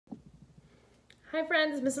Hi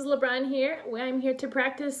friends, Mrs. LeBron here. I'm here to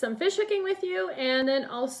practice some fish hooking with you and then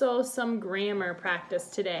also some grammar practice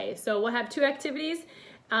today. So we'll have two activities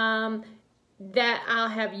that I'll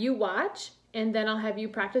have you watch, and then I'll have you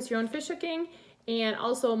practice your own fish hooking and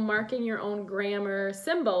also marking your own grammar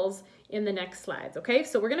symbols in the next slides, okay?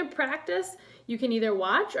 So we're gonna practice. You can either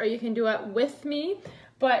watch or you can do it with me,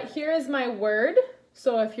 but here is my word.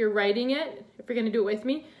 So if you're writing it, if you're gonna do it with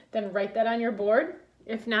me, then write that on your board.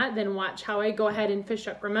 If not, then watch how I go ahead and fish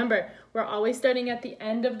hook. Remember, we're always starting at the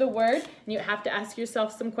end of the word, and you have to ask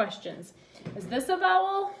yourself some questions. Is this a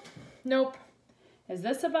vowel? Nope. Is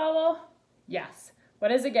this a vowel? Yes. What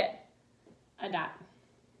does it get? A dot.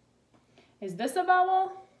 Is this a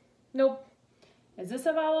vowel? Nope. Is this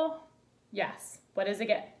a vowel? Yes. What does it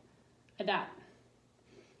get? A dot.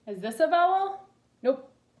 Is this a vowel?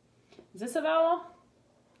 Nope. Is this a vowel?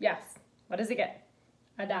 Yes. What does it get?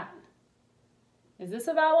 A dot. Is this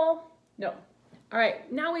a vowel? No. All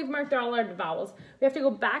right, now we've marked all our vowels. We have to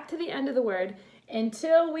go back to the end of the word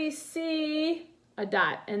until we see a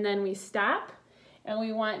dot, and then we stop, and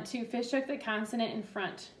we want to fish hook the consonant in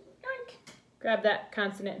front. Grab that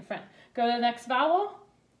consonant in front. Go to the next vowel,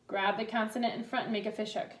 grab the consonant in front and make a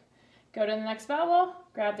fish hook. Go to the next vowel,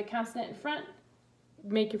 grab the consonant in front,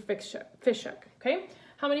 make your fish hook, okay?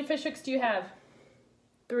 How many fish hooks do you have?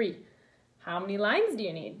 3. How many lines do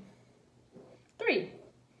you need? 3.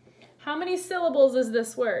 How many syllables is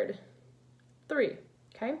this word? 3.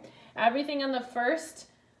 Okay. Everything on the first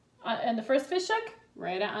fish hook,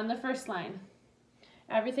 write it on the first line.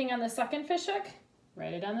 Everything on the second fish hook,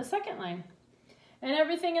 write it on the second line. And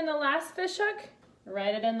everything in the last fish hook,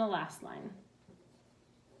 write it in the last line.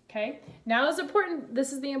 Okay. Now is important.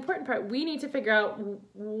 This is the important part. We need to figure out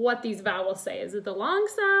what these vowels say. Is it the long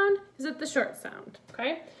sound? Is it the short sound?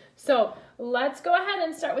 Okay. So let's go ahead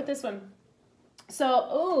and start with this one. So,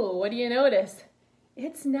 oh, what do you notice?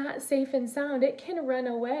 It's not safe and sound. It can run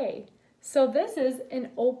away. So this is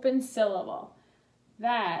an open syllable.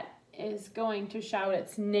 That is going to shout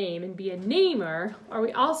its name and be a namer, or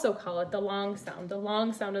we also call it the long sound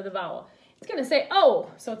of the vowel. It's going to say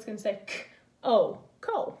oh, so it's going to say k, o,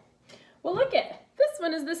 ko. Well, look at this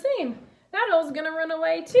one is the same. That o's going to run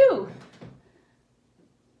away too.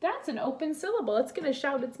 That's an open syllable. It's going to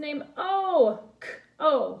shout its name oh, k,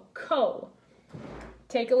 o, ko.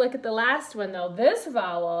 Take a look at the last one though. This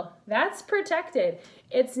vowel, that's protected.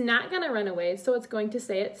 It's not going to run away, so it's going to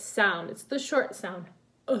say its sound. It's the short sound.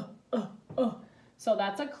 So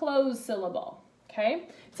that's a closed syllable, okay?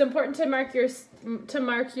 It's important to mark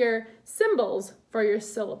your symbols for your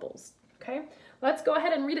syllables, okay? Let's go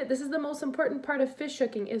ahead and read it. This is the most important part of fish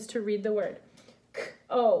hooking, is to read the word.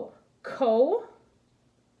 K-o, ko,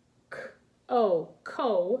 k-o,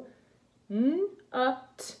 ko,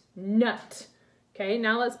 n-ut, nut. Okay,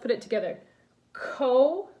 now let's put it together.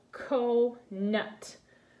 Co-co-nut,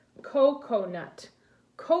 coconut,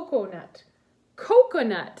 coconut,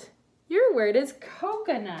 coconut. Your word is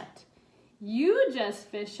coconut. You just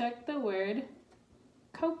fish hooked the word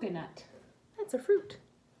coconut. That's a fruit.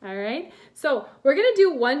 All right, so we're gonna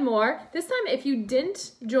do one more. This time, if you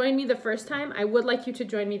didn't join me the first time, I would like you to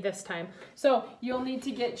join me this time. So you'll need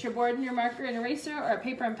to get your board and your marker and eraser or a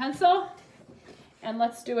paper and pencil, and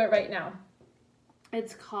let's do it right now.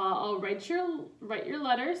 It's called, I'll write your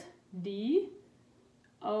letters, D,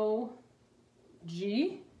 O,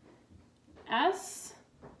 G, S,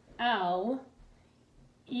 L,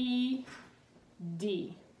 E,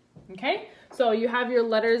 D. Okay? So you have your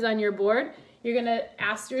letters on your board. You're gonna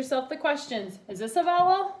ask yourself the questions. Is this a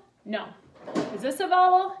vowel? No. Is this a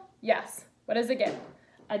vowel? Yes. What does it get?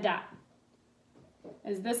 A dot.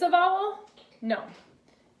 Is this a vowel? No.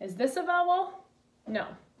 Is this a vowel? No.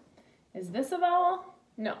 Is this a vowel?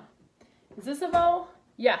 No. Is this a vowel?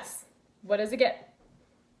 Yes. What does it get?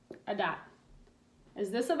 A dot.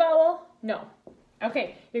 Is this a vowel? No.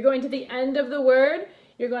 Okay, you're going to the end of the word.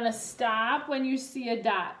 You're going to stop when you see a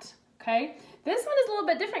dot, okay? This one is a little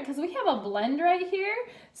bit different because we have a blend right here,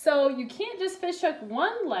 so you can't just fish hook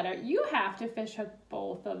one letter. You have to fish hook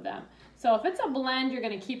both of them. So if it's a blend, you're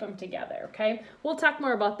going to keep them together, okay? We'll talk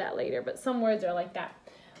more about that later, but some words are like that.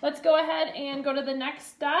 Let's go ahead and go to the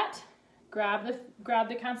next dot. Grab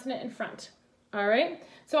the consonant in front. All right.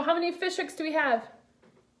 So how many fish hooks do we have?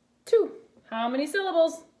 2. How many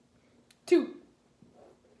syllables? 2.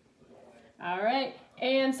 All right.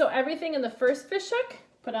 And so everything in the first fish hook,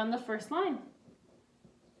 put on the first line.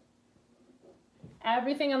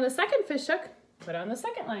 Everything on the second fish hook, put on the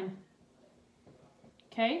second line.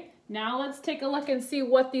 Okay. Now let's take a look and see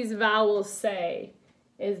what these vowels say.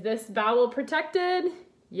 Is this vowel protected?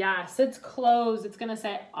 Yes, it's closed. It's going to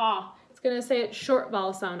say ah. It's going to say its short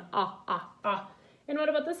vowel sound, ah, ah, ah. And what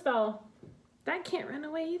about this vowel? That can't run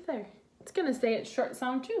away either. It's going to say its short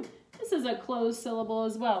sound too. This is a closed syllable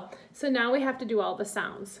as well. So now we have to do all the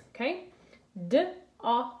sounds, okay?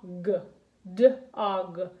 D-o-g,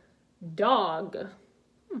 d-o-g, dog.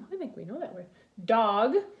 I think we know that word.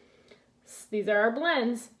 Dog. These are our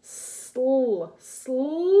blends. Sl,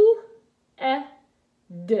 sl-e-d,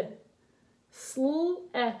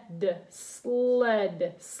 sl-e-d,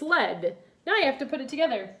 sled, sled. Now you have to put it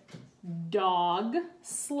together. Dog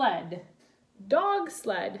sled, dog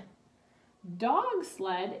sled. Dog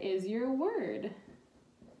sled is your word.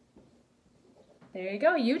 There you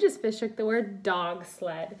go. You just fish hooked the word dog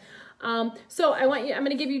sled. So I'm going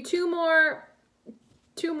to give you two more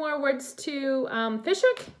words to fish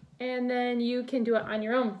hook, and then you can do it on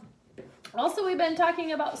your own. Also, we've been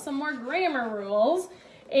talking about some more grammar rules,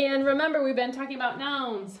 and remember, we've been talking about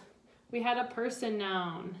nouns. We had a person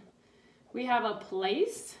noun. We have a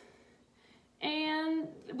place, and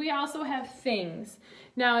we also have things.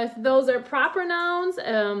 Now, if those are proper nouns,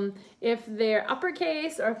 if they're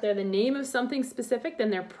uppercase or if they're the name of something specific,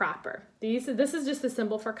 then they're proper. This is just a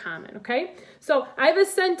symbol for common, okay? So I have a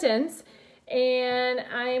sentence, and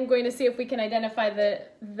I am going to see if we can identify the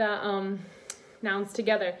nouns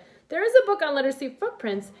together. There is a book on letter C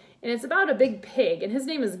footprints, and it's about a big pig, and his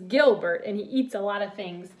name is Gilbert, and he eats a lot of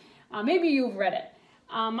things. Maybe you've read it.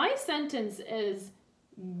 My sentence is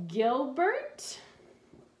Gilbert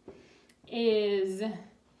is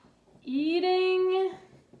eating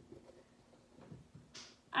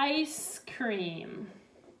ice cream.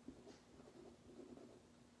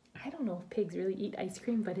 I don't know if pigs really eat ice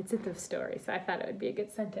cream, but it's in the story, so I thought it would be a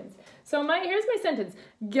good sentence. So here's my sentence.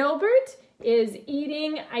 Gilbert is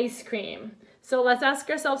eating ice cream. So let's ask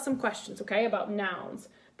ourselves some questions, okay, about nouns.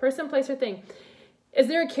 Person, place, or thing. Is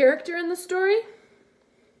there a character in the story?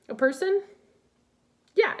 A person?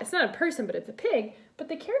 Yeah, it's not a person, but it's a pig. But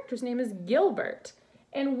the character's name is Gilbert.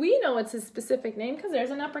 And we know it's his specific name because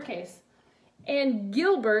there's an uppercase. And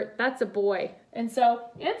Gilbert, that's a boy. And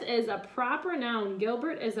so it is a proper noun.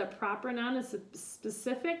 Gilbert is a proper noun. It's a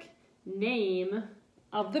specific name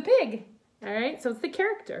of the pig. All right, so it's the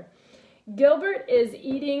character. Gilbert is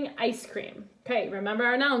eating ice cream. Okay, remember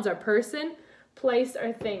our nouns are person, place,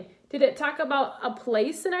 or thing. Did it talk about a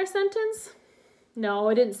place in our sentence? No,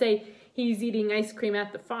 it didn't say he's eating ice cream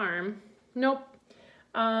at the farm. Nope.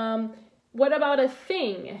 What about a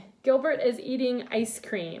thing? Gilbert is eating ice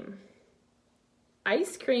cream.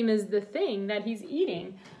 Ice cream is the thing that he's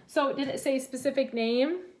eating. So did it say specific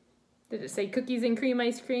name? Did it say cookies and cream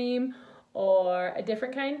ice cream or a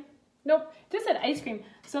different kind? Nope, it just said ice cream.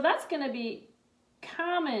 So that's going to be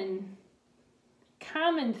common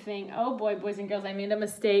thing. Oh boy, boys and girls, I made a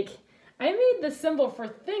mistake. I made the symbol for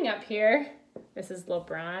thing up here. Mrs.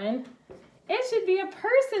 LeBron. It should be a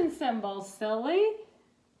person symbol, silly.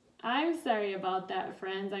 I'm sorry about that,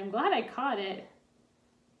 friends. I'm glad I caught it.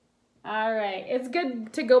 All right, it's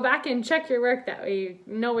good to go back and check your work. That way you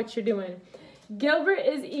know what you're doing. Gilbert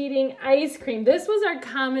is eating ice cream. This was our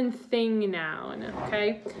common thing noun,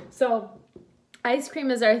 okay? So ice cream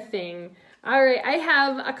is our thing. All right, I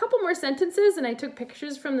have a couple more sentences, and I took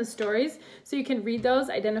pictures from the stories, so you can read those,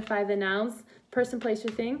 identify the nouns, person, place, or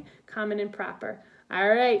thing, common and proper. All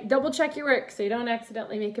right, double check your work so you don't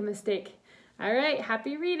accidentally make a mistake. All right,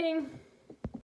 happy reading.